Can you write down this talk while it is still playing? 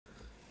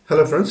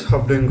Hello friends,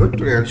 hope doing good.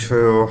 Today I'll show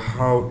you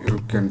how you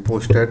can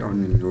post it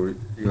on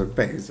your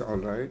page.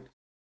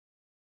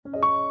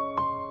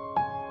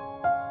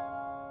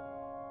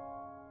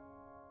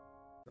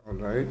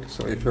 Alright,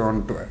 so if you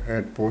want to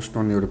add post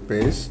on your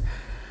page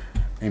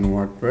in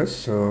WordPress,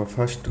 so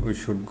first we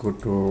should go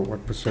to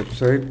WordPress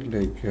website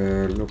like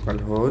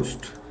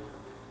localhost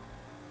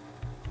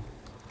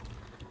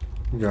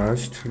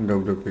just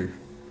wp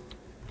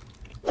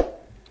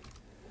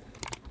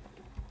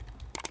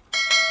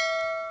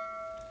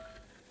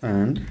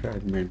and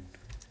admin.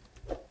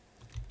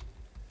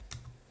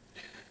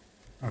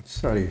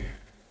 Sorry.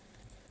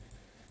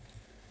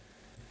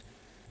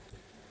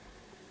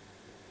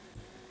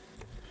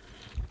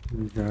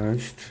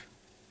 Just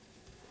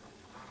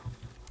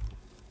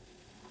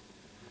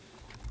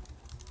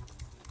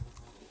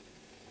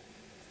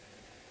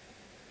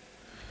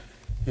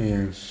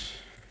yes.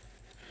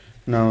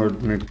 Now I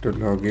need to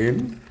log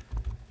in.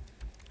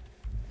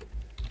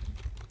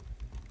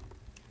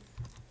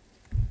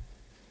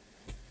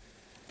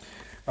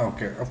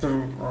 Okay,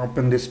 after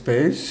open this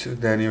page,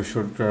 then you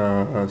should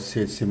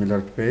see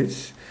similar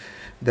page.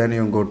 Then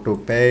you go to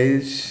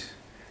page.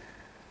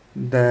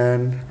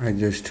 Then I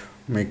just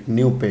make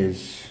new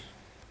page.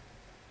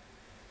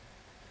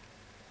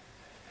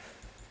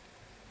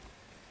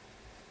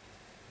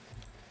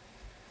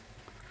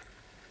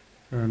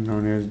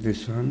 Known as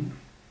this one.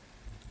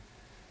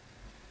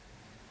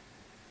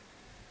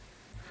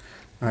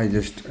 I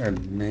just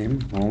add name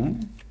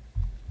home.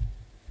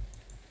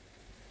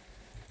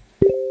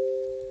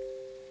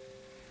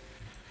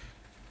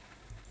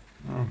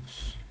 Oh.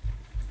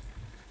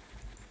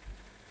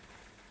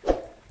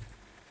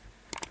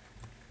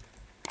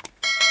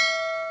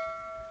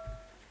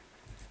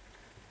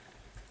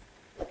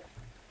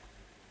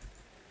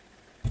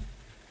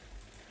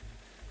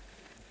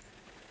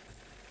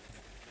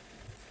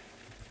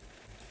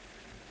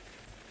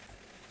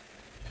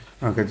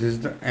 Okay, this is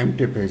the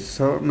empty page.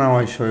 So now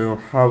I show you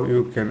how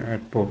you can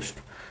add post.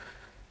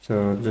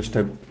 So just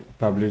I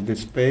publish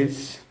this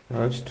page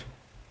first,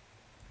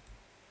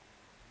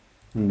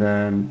 and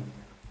then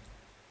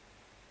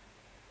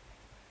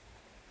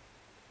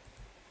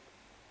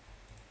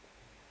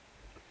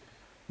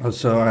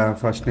also I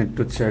first need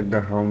to check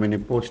the how many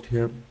posts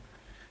here.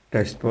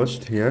 Test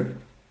post here.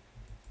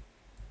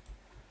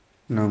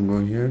 Now go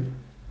here.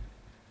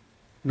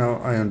 Now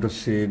I want to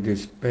see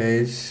this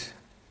page.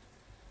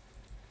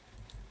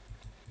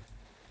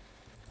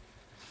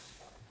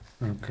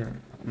 Okay,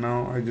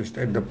 now I just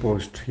add the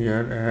post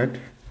here. Add.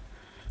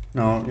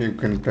 Now you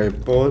can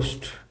type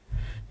post.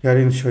 Here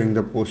in showing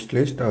the post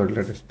list or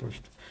latest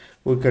post.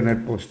 We can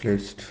add post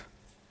list.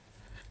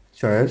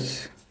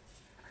 Choice.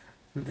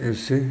 You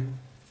see.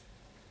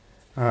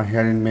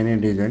 Here in many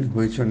design,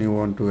 which one you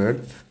want to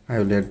add? I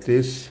will add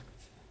this.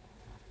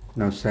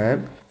 Now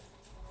save.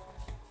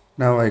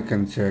 Now I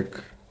can check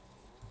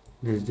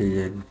this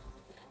design.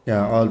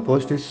 Yeah, all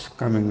post is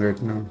coming right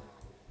now.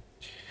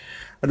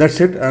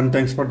 That's it, and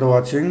thanks for the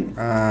watching.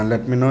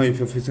 Let me know if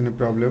you face any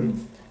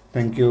problem.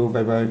 Thank you.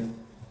 Bye bye.